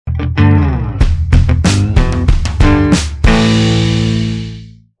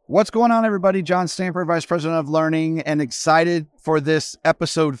What's going on, everybody? John Stanford, Vice President of Learning, and excited for this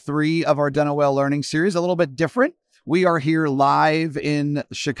episode 3 of our DentalWell Learning Series. A little bit different. We are here live in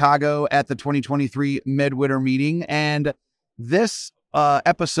Chicago at the 2023 Midwinter Meeting, and this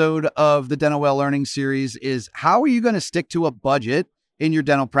episode of the DentalWell Learning Series is how are you going to stick to a budget in your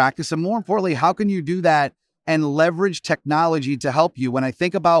dental practice? And more importantly, how can you do that and leverage technology to help you? When I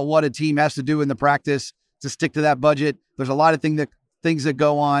think about what a team has to do in the practice to stick to that budget, there's a lot of things that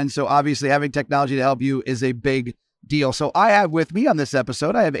go on. So obviously having technology to help you is a big deal. So I have with me on this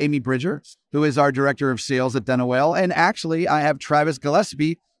episode, I have Amy Bridger, who is our Director of Sales at DentalWell. And actually I have Travis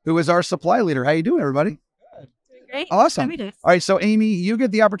Gillespie, who is our supply leader. How you doing, everybody? Doing great. Awesome. All right. So Amy, you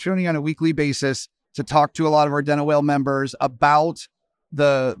get the opportunity on a weekly basis to talk to a lot of our DentalWell members about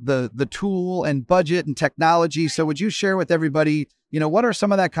the tool and budget and technology. So would you share with everybody, what are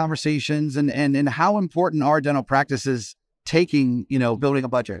some of that conversations and how important are dental practices taking, building a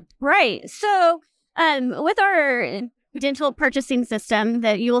budget? Right. So with our dental purchasing system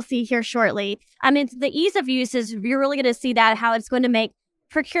that you will see here shortly, the ease of use is you're really going to see that how it's going to make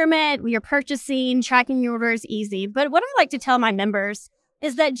procurement, your purchasing, tracking your orders easy. But what I like to tell my members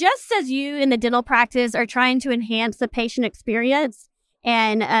is that just as you in the dental practice are trying to enhance the patient experience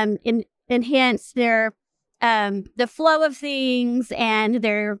and enhance their the flow of things and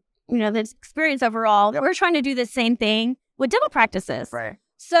their the experience overall, We're trying to do the same thing with dental practices. Right.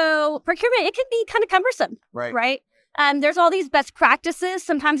 So procurement, it can be kind of cumbersome, right? There's all these best practices.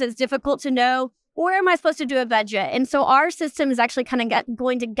 Sometimes it's difficult to know, where am I supposed to do a budget? And so our system is actually kind of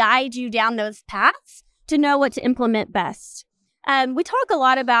going to guide you down those paths to know what to implement best. We talk a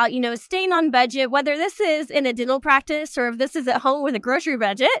lot about, staying on budget, whether this is in a dental practice or if this is at home with a grocery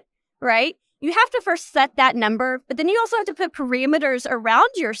budget, right? You have to first set that number, but then you also have to put parameters around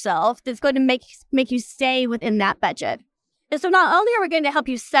yourself that's going to make you stay within that budget. And so not only are we going to help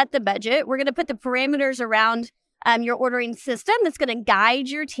you set the budget, we're going to put the parameters around your ordering system that's going to guide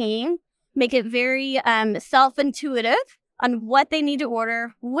your team, make it very self-intuitive on what they need to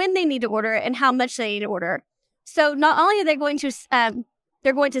order, when they need to order, and how much they need to order. So not only are they going to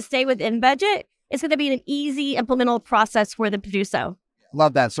they're going to stay within budget, it's going to be an easy implementable process for them to do so.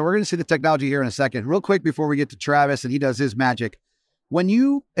 Love that. So we're going to see the technology here in a second. Real quick before we get to Travis and he does his magic. When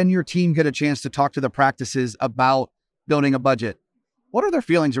you and your team get a chance to talk to the practices about building a budget, what are their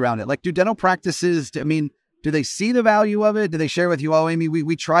feelings around it? Like, do dental practices, do they see the value of it? Do they share with you, Amy,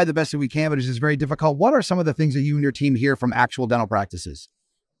 we try the best that we can, but it's just very difficult. What are some of the things that you and your team hear from actual dental practices?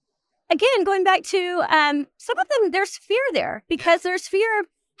 Again, going back to some of them, there's fear there because there's fear of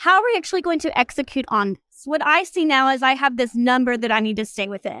how are we actually going to execute on this? What I see now is I have this number that I need to stay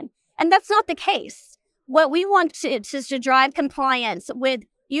within. And that's not the case. What we want is to drive compliance with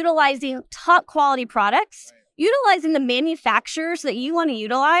utilizing top quality products, utilizing the manufacturers that you want to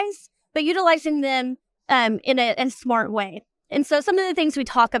utilize, but utilizing them in a smart way. And so some of the things we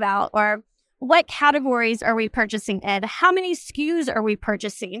talk about are what categories are we purchasing in? How many SKUs are we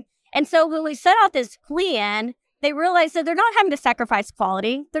purchasing? And so when we set out this plan, they realize that they're not having to sacrifice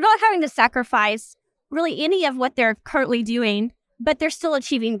quality. They're not having to sacrifice really any of what they're currently doing, but they're still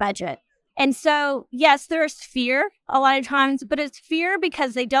achieving budget. And so, yes, there's fear a lot of times, but it's fear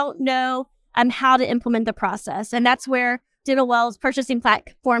because they don't know how to implement the process. And that's where DentalWell's purchasing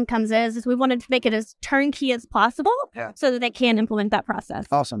platform comes in, is we wanted to make it as turnkey as possible so that they can implement that process.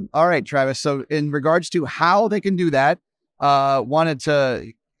 Awesome. All right, Travis. So in regards to how they can do that, you're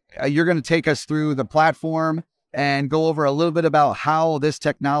going to take us through the platform and go over a little bit about how this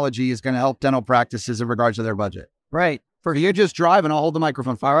technology is going to help dental practices in regards to their budget. Right. For you just drive and I'll hold the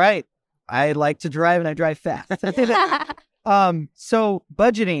microphone. All right. I like to drive and I drive fast. So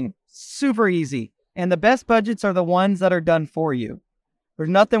budgeting, super easy. And the best budgets are the ones that are done for you. There's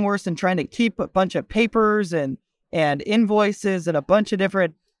nothing worse than trying to keep a bunch of papers and invoices and a bunch of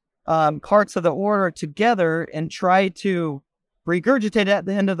different parts of the order together and try to regurgitate it at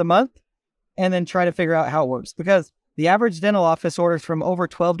the end of the month and then try to figure out how it works. Because the average dental office orders from over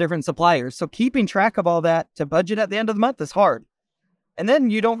 12 different suppliers. So keeping track of all that to budget at the end of the month is hard. And then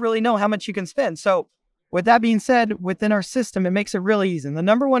you don't really know how much you can spend. So with that being said, within our system, it makes it really easy. And the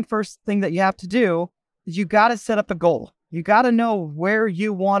number one first thing that you have to do is you got to set up a goal. You got to know where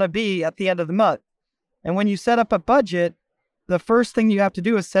you want to be at the end of the month. And when you set up a budget, the first thing you have to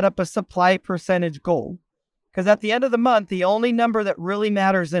do is set up a supply percentage goal. Because at the end of the month, the only number that really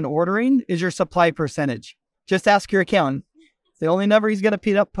matters in ordering is your supply percentage. Just ask your accountant. It's the only number he's going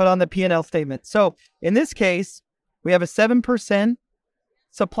to put on the P&L statement. So in this case, we have a 7%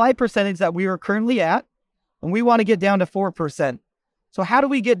 supply percentage that we are currently at, and we want to get down to 4%. So how do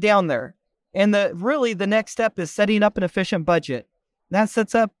we get down there? And the next step is setting up an efficient budget. That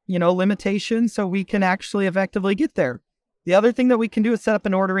sets up, limitations so we can actually effectively get there. The other thing that we can do is set up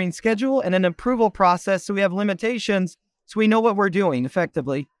an ordering schedule and an approval process so we have limitations so we know what we're doing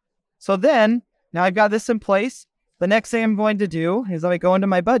effectively. So then, now I've got this in place. The next thing I'm going to do is I go into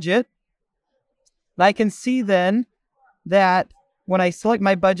my budget. And I can see then that when I select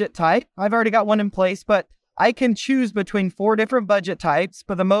my budget type, I've already got one in place, but I can choose between 4 different budget types,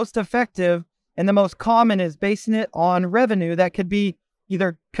 but the most effective and the most common is basing it on revenue. That could be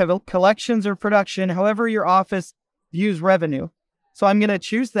either collections or production, however your office views revenue. So I'm going to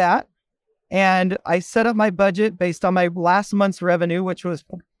choose that. And I set up my budget based on my last month's revenue, which was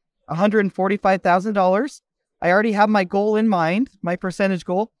 $145,000. I already have my goal in mind, my percentage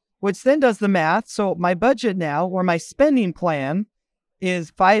goal, which then does the math. So my budget now, or my spending plan, is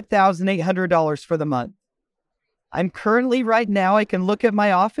 $5,800 for the month. I'm currently right now, I can look at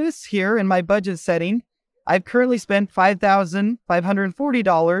my office here in my budget setting. I've currently spent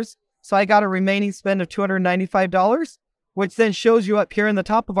 $5,540. So I got a remaining spend of $295, which then shows you up here in the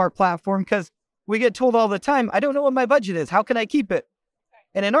top of our platform, because we get told all the time, I don't know what my budget is. How can I keep it?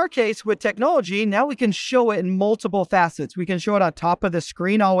 And in our case, with technology, now we can show it in multiple facets. We can show it on top of the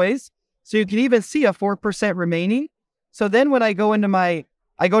screen always. So you can even see a 4% remaining. So then when I go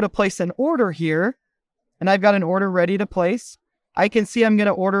to place an order here, and I've got an order ready to place, I can see I'm going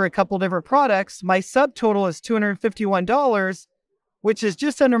to order a couple different products. My subtotal is $251, which is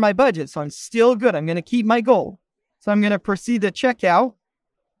just under my budget. So I'm still good. I'm going to keep my goal. So I'm going to proceed to checkout.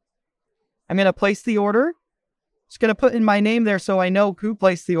 I'm going to place the order. Just going to put in my name there so I know who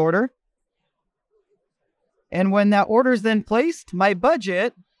placed the order. And when that order is then placed, my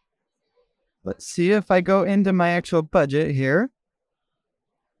budget, let's see if I go into my actual budget here.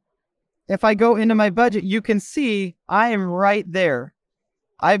 If I go into my budget, you can see I am right there.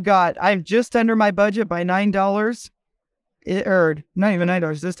 I'm just under my budget by $9. Not even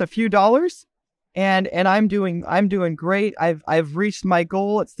 $9, just a few dollars. And I'm doing great. I've reached my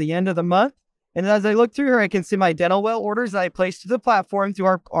goal. It's the end of the month. And as I look through here, I can see my dental well orders that I placed to the platform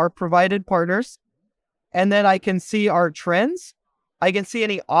through our provided partners. And then I can see our trends. I can see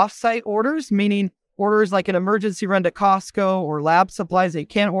any offsite orders, meaning orders like an emergency run to Costco or lab supplies that you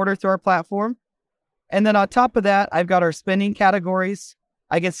can't order through our platform. And then on top of that, I've got our spending categories.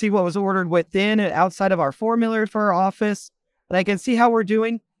 I can see what was ordered within and outside of our formulary for our office. And I can see how we're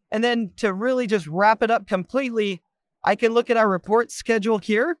doing. And then to really just wrap it up completely, I can look at our report schedule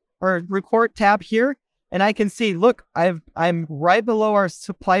here, or report tab here, and I can see, look, I'm right below our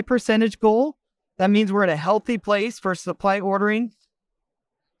supply percentage goal. That means we're in a healthy place for supply ordering.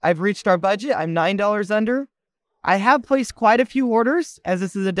 I've reached our budget. I'm $9 under. I have placed quite a few orders, as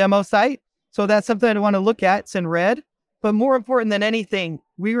this is a demo site. So that's something I want to look at. It's in red. But more important than anything,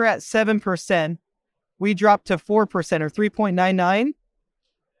 we were at 7%. We dropped to 4% or 3.99.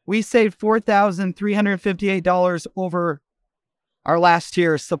 We saved $4,358 over our last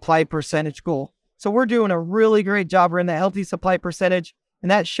year's supply percentage goal. So we're doing a really great job. We're in the healthy supply percentage, and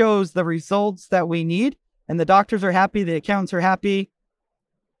that shows the results that we need. And the doctors are happy, the accountants are happy,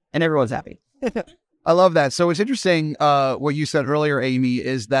 and everyone's happy. I love that. So it's interesting what you said earlier, Amy,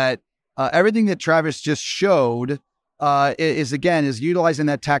 is that everything that Travis just showed is utilizing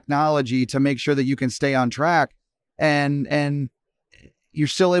that technology to make sure that you can stay on track and you're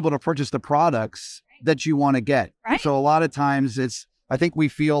still able to purchase the products that you want to get. Right. So a lot of times I think we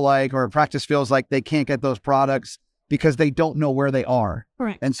feel like, or practice feels like they can't get those products because they don't know where they are.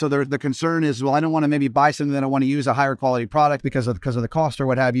 Correct. And so the concern is, well, I don't want to maybe buy something that I want to use a higher quality product because of the cost or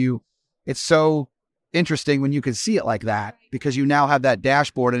what have you. It's so interesting when you can see it like that, because you now have that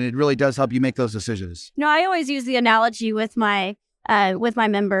dashboard and it really does help you make those decisions. No, I always use the analogy with my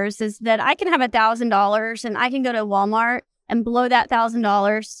members is that I can have $1,000 and I can go to Walmart and blow that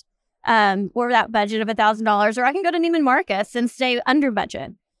 $1,000 or that budget of $1,000, or I can go to Neiman Marcus and stay under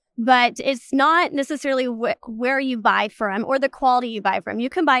budget. But it's not necessarily where you buy from or the quality you buy from. You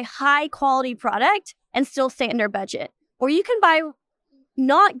can buy high quality product and still stay under budget, or you can buy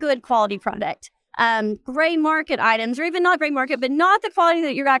not good quality product, gray market items, or even not gray market, but not the quality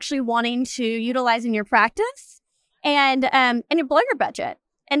that you're actually wanting to utilize in your practice, and you blow your budget.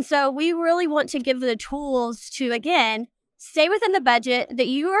 And so we really want to give the tools to, again, stay within the budget that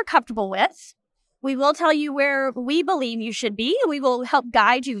you are comfortable with. We will tell you where we believe you should be. We will help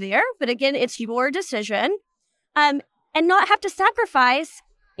guide you there. But again, it's your decision. And not have to sacrifice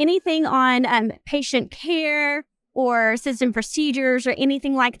anything on patient care or system procedures or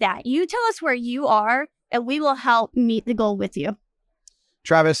anything like that. You tell us where you are, and we will help meet the goal with you.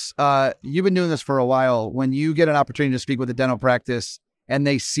 Travis, you've been doing this for a while. When you get an opportunity to speak with a dental practice and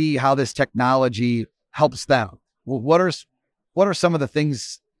they see how this technology helps them, what are what are some of the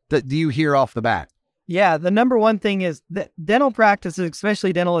things that you hear off the bat? Yeah, the number one thing is that dental practices,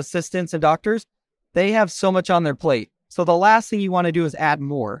 especially dental assistants and doctors, they have so much on their plate. So the last thing you want to do is add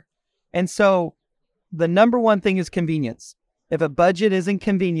more. And so the number one thing is convenience. If a budget isn't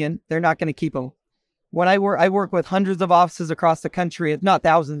convenient, they're not going to keep them. When I work with hundreds of offices across the country, if not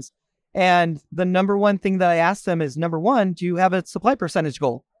thousands. And the number one thing that I ask them is, number one, do you have a supply percentage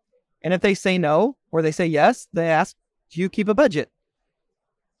goal? And if they say no, or they say yes, they ask, do you keep a budget?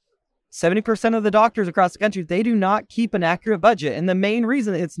 70% of the doctors across the country, they do not keep an accurate budget. And the main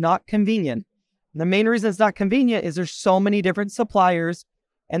reason it's not convenient. The main reason it's not convenient is there's so many different suppliers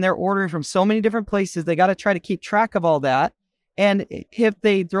and they're ordering from so many different places. They got to try to keep track of all that. And if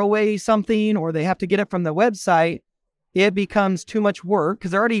they throw away something or they have to get it from the website, it becomes too much work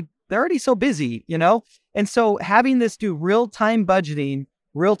because they're already so busy, you know? And so having this do real-time budgeting,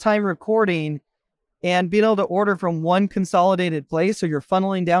 real-time recording, and being able to order from one consolidated place, so you're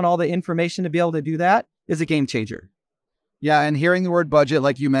funneling down all the information to be able to do that, is a game changer. Yeah, and hearing the word budget,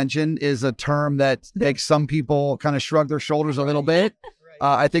 like you mentioned, is a term that makes some people kind of shrug their shoulders a little bit.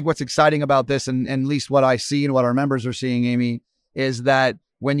 I think what's exciting about this, and at least what I see and what our members are seeing, Amy, is that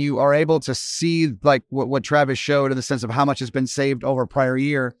when you are able to see like what Travis showed in the sense of how much has been saved over a prior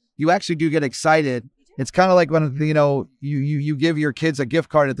year, you actually do get excited. It's kind of like when, you know, you give your kids a gift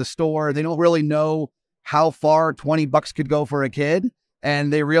card at the store. They don't really know how far $20 could go for a kid.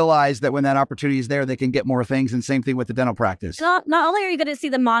 And they realize that when that opportunity is there, they can get more things. And same thing with the dental practice. Not only are you going to see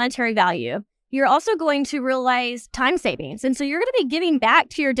the monetary value, you're also going to realize time savings. And so you're going to be giving back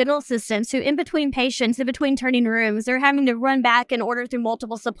to your dental assistants who, in between patients, in between turning rooms, they're having to run back and order through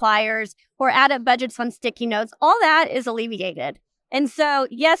multiple suppliers or add up budgets on sticky notes. All that is alleviated. And so,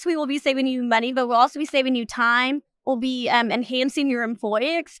 yes, we will be saving you money, but we'll also be saving you time. We'll be enhancing your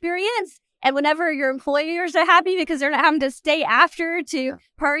employee experience. And whenever your employers are happy because they're not having to stay after to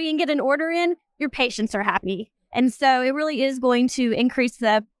hurry and get an order in, your patients are happy. And so it really is going to increase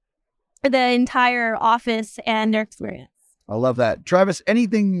the entire office and their experience. I love that. Travis,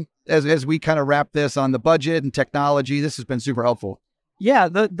 anything as we kind of wrap this on the budget and technology, this has been super helpful. Yeah,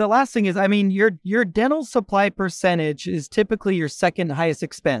 the last thing is, I mean, your dental supply percentage is typically your second highest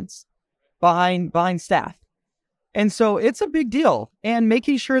expense behind staff. And so it's a big deal. And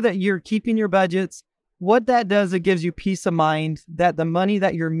making sure that you're keeping your budgets, what that does, it gives you peace of mind that the money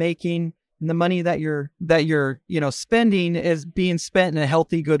that you're making and the money that you're spending is being spent in a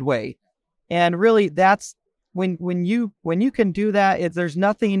healthy, good way. And really, that's when you can do that, there's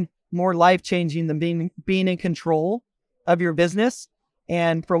nothing more life-changing than being in control of your business.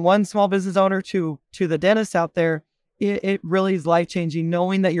 And from one small business owner to the dentist out there, it really is life-changing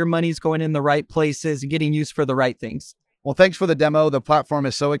knowing that your money's going in the right places and getting used for the right things. Well, thanks for the demo. The platform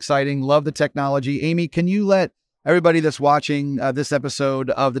is so exciting. Love the technology. Amy, can you let everybody that's watching this episode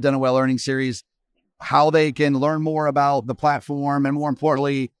of the Dental Well Learning Series how they can learn more about the platform and, more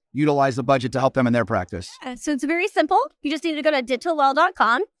importantly, utilize the budget to help them in their practice? So it's very simple. You just need to go to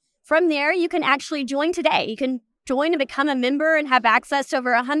dentalwell.com. From there, you can actually join today. You can join and become a member and have access to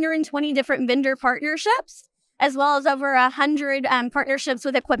over 120 different vendor partnerships, as well as over 100 partnerships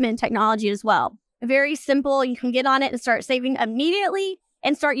with equipment and technology as well. Very simple. You can get on it and start saving immediately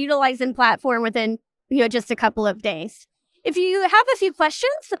and start utilizing platform within just a couple of days. If you have a few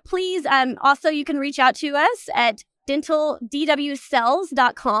questions, please also you can reach out to us at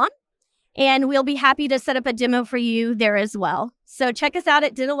dentaldwcells.com, and we'll be happy to set up a demo for you there as well. So check us out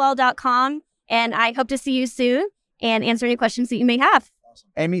at dentalwell.com, and I hope to see you soon and answer any questions that you may have.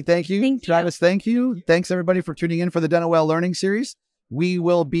 Amy, thank you. Travis, thank you. Thanks everybody for tuning in for the Dental Well Learning Series. We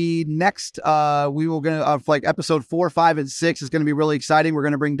will be next. We will going to like episode 4, 5, and 6 is going to be really exciting. We're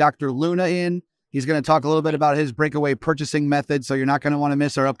going to bring Dr. Luna in. He's going to talk a little bit about his breakaway purchasing method. So you're not going to want to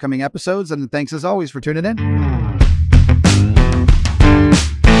miss our upcoming episodes. And thanks as always for tuning in.